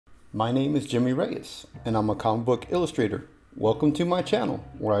My name is Jimmy Reyes, and I'm a comic book illustrator. Welcome to my channel,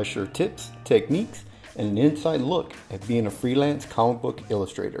 where I share tips, techniques, and an inside look at being a freelance comic book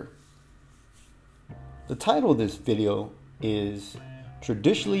illustrator. The title of this video is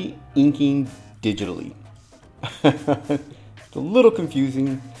Traditionally Inking Digitally. It's a little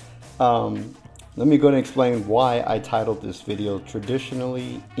confusing. Let me go and explain why I titled this video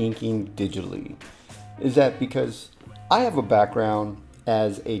Traditionally Inking Digitally. Is that because I have a background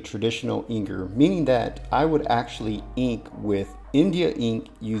as a traditional inker, meaning that I would actually ink with India ink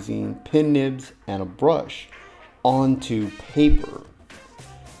using pen nibs and a brush onto paper.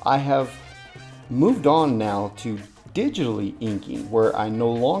 I have moved on now to digitally inking, where I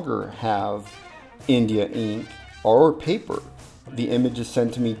no longer have India ink or paper. The image is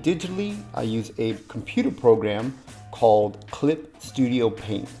sent to me digitally. I use a computer program called Clip Studio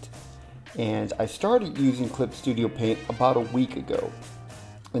Paint. And I started using Clip Studio Paint about a week ago.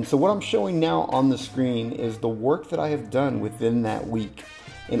 And so what I'm showing now on the screen is the work that I have done within that week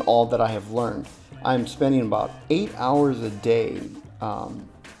and all that I have learned. I'm spending about 8 hours a day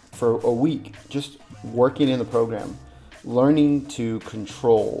for a week just working in the program, learning to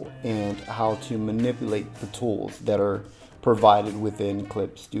control and how to manipulate the tools that are provided within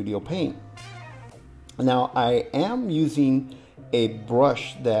Clip Studio Paint. Now I am using a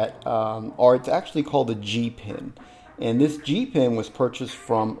brush that, or it's actually called a G pen. And this G pen was purchased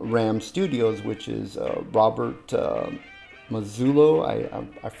from Ram Studios, which is Robert Mazzullo.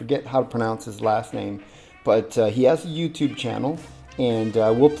 I forget how to pronounce his last name, but he has a YouTube channel, and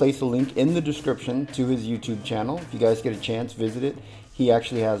we'll place a link in the description to his YouTube channel. If you guys get a chance, visit it. He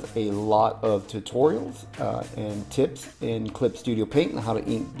actually has a lot of tutorials and tips in Clip Studio Paint on how to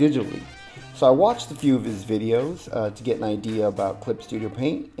ink digitally. So I watched a few of his videos to get an idea about Clip Studio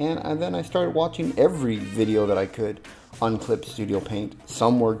Paint, and then I started watching every video that I could on Clip Studio Paint.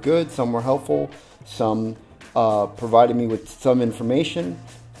 Some were good, some were helpful, some provided me with some information,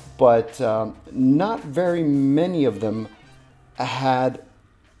 but not very many of them had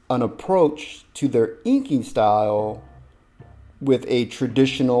an approach to their inking style with a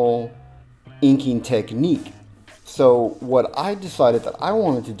traditional inking technique. So what I decided that I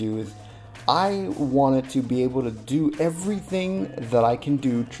wanted to do is I wanted to be able to do everything that I can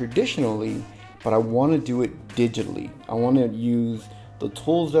do traditionally, but I want to do it digitally. I want to use the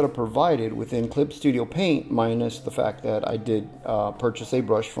tools that are provided within Clip Studio Paint, minus the fact that I did purchase a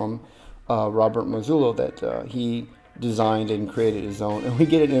brush from Robert Mazzullo that he designed and created his own. And we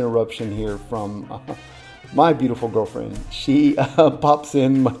get an interruption here from my beautiful girlfriend. She pops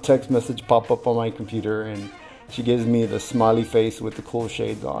in, my text message pop up on my computer, and she gives me the smiley face with the cool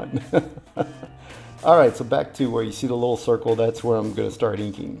shades on. Alright, so back to where you see the little circle, that's where I'm going to start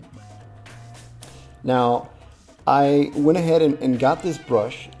inking. Now, I went ahead and got this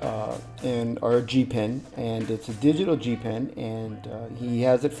brush, or a G pen, and it's a digital G pen, and he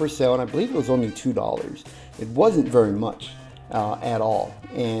has it for sale, and I believe it was only $2. It wasn't very much at all,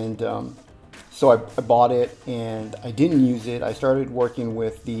 and so I bought it, and I didn't use it. I started working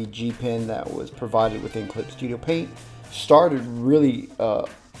with the G pen that was provided within Clip Studio Paint. Started really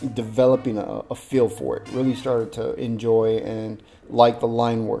developing a feel for it. Really started to enjoy and like the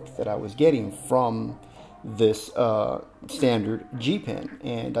line work that I was getting from this standard G pen.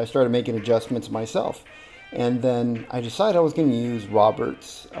 And I started making adjustments myself. And then I decided I was going to use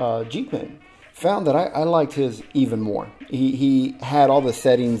Robert's G pen. Found that I liked his even more. He had all the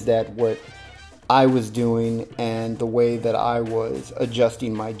settings that what I was doing, and the way that I was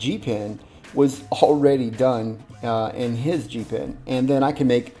adjusting my G pen was already done in his G pen. And then I can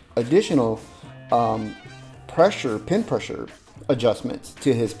make additional pen pressure adjustments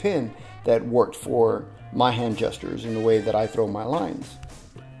to his pen that worked for my hand gestures and the way that I throw my lines.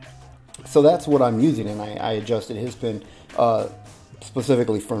 So that's what I'm using, and I adjusted his pen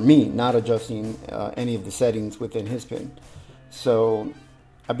specifically for me, not adjusting any of the settings within his pen. So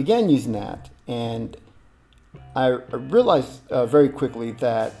I began using that, and I realized very quickly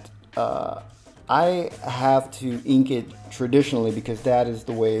that I have to ink it traditionally, because that is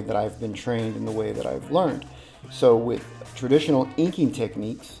the way that I've been trained and the way that I've learned. So with traditional inking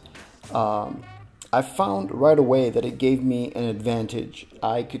techniques, I found right away that it gave me an advantage.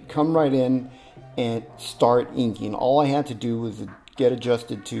 I could come right in and start inking. All I had to do was get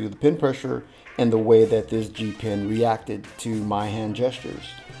adjusted to the pen pressure and the way that this G pen reacted to my hand gestures.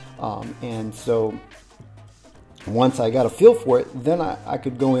 And so once I got a feel for it, then I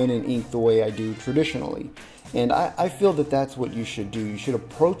could go in and ink the way I do traditionally. And I feel that that's what you should do. You should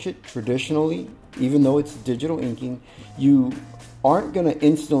approach it traditionally, even though it's digital inking. You aren't going to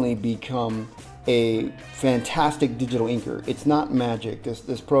instantly become a fantastic digital inker. It's not magic.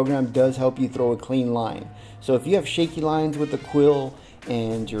 This program does help you throw a clean line. So if you have shaky lines with the quill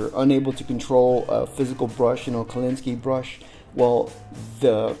and you're unable to control a physical brush, Kolinsky brush, well,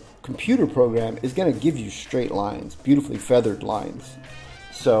 the computer program is going to give you straight lines, beautifully feathered lines.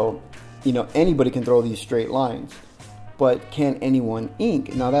 So, anybody can throw these straight lines, but can anyone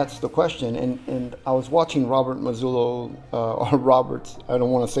ink? Now that's the question. And I was watching Robert Mazzullo, or Roberts, I don't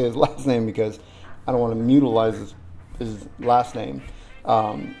want to say his last name because I don't want to mutilize his last name.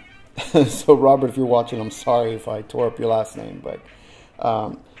 So Robert, if you're watching, I'm sorry if I tore up your last name, but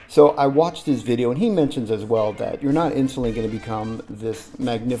so I watched his video, and he mentions as well that you're not instantly going to become this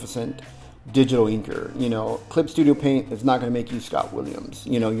magnificent digital inker. Clip Studio Paint is not going to make you Scott Williams.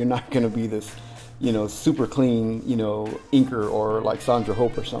 You're not going to be this, super clean, inker or like Sandra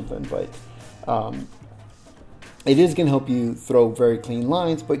Hope or something. But it is going to help you throw very clean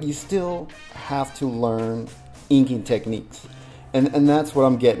lines, but you still have to learn inking techniques. And that's what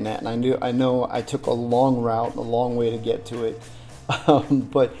I'm getting at. And I know I took a long route, a long way to get to it.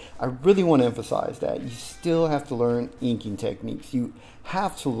 But I really want to emphasize that you still have to learn inking techniques. You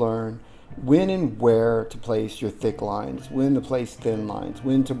have to learn when and where to place your thick lines, when to place thin lines,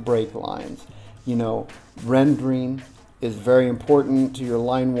 when to break lines. Rendering is very important to your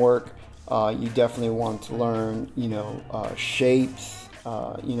line work. You definitely want to learn, shapes,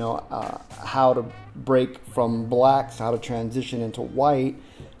 how to break from blacks, how to transition into white.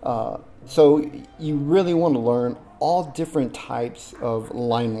 So you really want to learn all different types of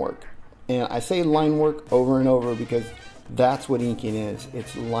line work. And I say line work over and over because that's what inking is.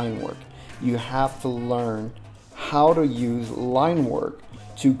 It's line work. You have to learn how to use line work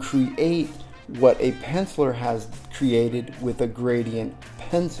to create what a penciler has created with a gradient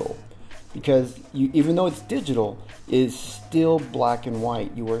pencil. Because even though it's digital, it is still black and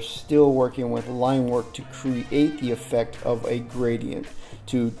white. You are still working with line work to create the effect of a gradient,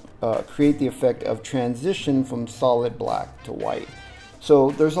 to create the effect of transition from solid black to white.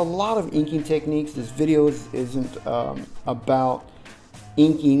 So there's a lot of inking techniques. This video isn't about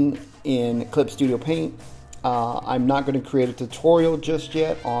inking in Clip Studio Paint. I'm not going to create a tutorial just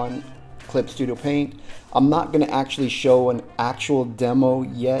yet on Clip Studio Paint. I'm not going to actually show an actual demo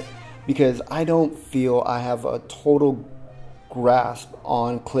yet because I don't feel I have a total grasp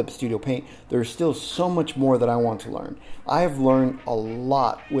on Clip Studio Paint. There's still so much more that I want to learn. I have learned a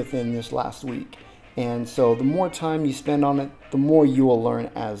lot within this last week, and so the more time you spend on it, the more you will learn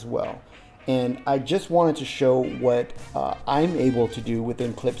as well. And I just wanted to show what I'm able to do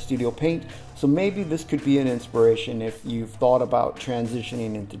within Clip Studio Paint. So maybe this could be an inspiration if you've thought about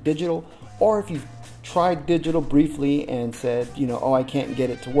transitioning into digital, or if you've tried digital briefly and said, oh, I can't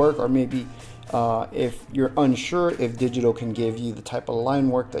get it to work, or maybe if you're unsure if digital can give you the type of line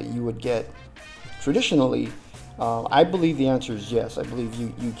work that you would get traditionally. I believe the answer is yes. I believe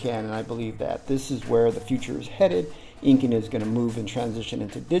you can, and I believe that this is where the future is headed. Inking is going to move and transition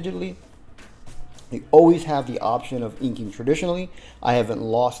into digitally. You always have the option of inking traditionally. I haven't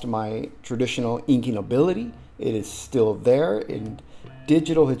lost my traditional inking ability. It is still there, and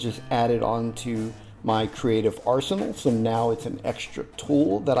digital has just added on to my creative arsenal. So now it's an extra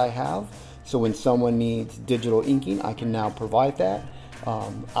tool that I have. So when someone needs digital inking, I can now provide that.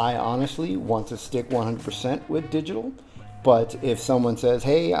 I honestly want to stick 100% with digital, but if someone says,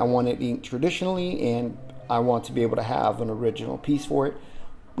 hey, I want it inked traditionally and I want to be able to have an original piece for it,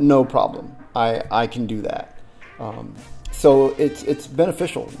 no problem. I can do that. So it's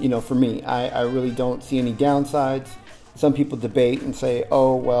beneficial, for me. I really don't see any downsides. Some people debate and say,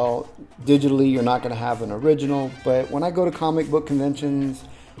 oh, well, digitally you're not going to have an original. But when I go to comic book conventions,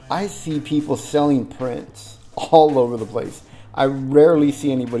 I see people selling prints all over the place. I rarely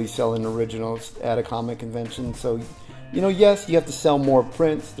see anybody selling originals at a comic convention. So, yes, you have to sell more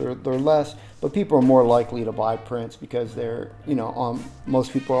prints. They're less, but people are more likely to buy prints because they're,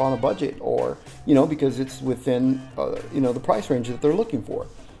 most people are on a budget, or, because it's within, the price range that they're looking for.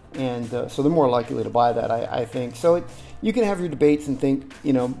 And so they're more likely to buy that, I think. So you can have your debates and think,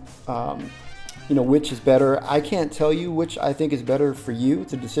 which is better. I can't tell you which I think is better for you.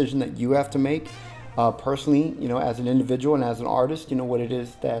 It's a decision that you have to make personally, as an individual and as an artist, what it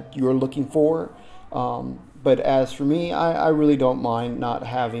is that you're looking for. But as for me, I really don't mind not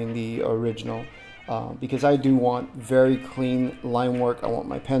having the original because I do want very clean line work. I want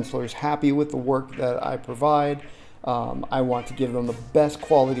my pencilers happy with the work that I provide. I want to give them the best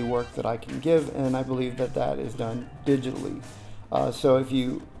quality work that I can give, and I believe that that is done digitally. So if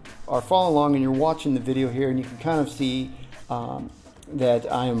you are following along and you're watching the video here, and you can kind of see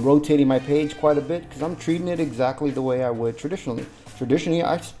that I am rotating my page quite a bit because I'm treating it exactly the way I would traditionally. traditionally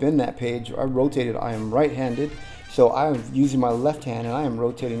I spin that page, I rotate it. I am right-handed, so I'm using my left hand and I am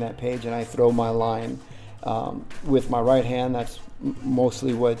rotating that page, and I throw my line with my right hand. That's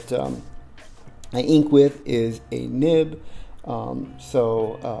mostly what I ink with, is a nib.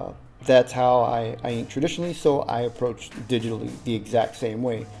 That's how I ink traditionally, so I approach digitally the exact same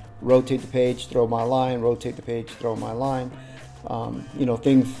way. Rotate the page, throw my line, rotate the page, throw my line,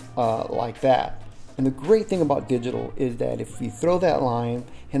 things like that. And the great thing about digital is that if you throw that line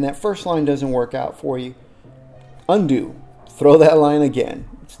and that first line doesn't work out for you, undo, throw that line again.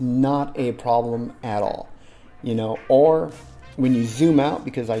 It's not a problem at all, or when you zoom out,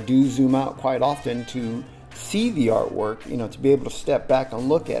 because I do zoom out quite often to see the artwork, to be able to step back and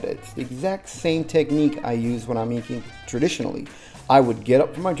look at it. It's the exact same technique I use when I'm inking traditionally. I would get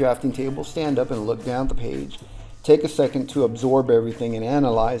up from my drafting table, stand up and look down at the page, take a second to absorb everything and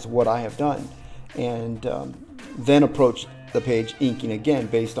analyze what I have done, and then approach the page inking again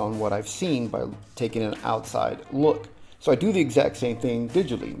based on what I've seen by taking an outside look. So I do the exact same thing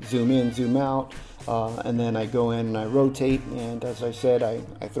digitally. Zoom in, zoom out, and then I go in and I rotate, and as I said,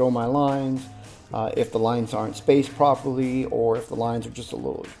 I throw my lines. If the lines aren't spaced properly, or if the lines are just a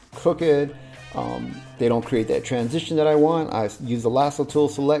little crooked, they don't create that transition that I want, I use the lasso tool,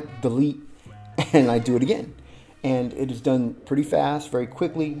 select, delete, and I do it again. And it is done pretty fast, very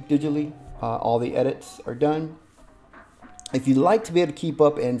quickly, digitally. All the edits are done. If you'd like to be able to keep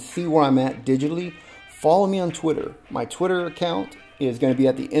up and see where I'm at digitally, follow me on Twitter. My Twitter account is going to be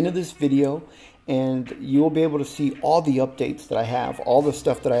at the end of this video, and you'll be able to see all the updates that I have, all the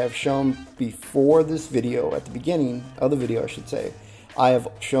stuff that I have shown before this video, at the beginning of the video I should say. I have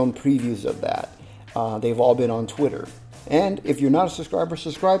shown previews of that. They've all been on Twitter. And if you're not a subscriber,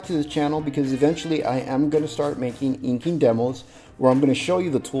 subscribe to this channel, because eventually I am going to start making inking demos where I'm going to show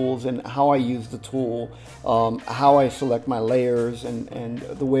you the tools and how I use the tool, how I select my layers, and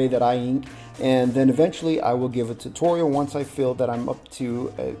the way that I ink. And then eventually I will give a tutorial once I feel that I'm up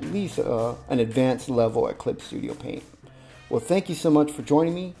to at least an advanced level at Clip Studio Paint. Well, thank you so much for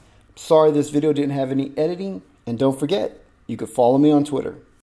joining me. Sorry this video didn't have any editing, and don't forget, you could follow me on Twitter.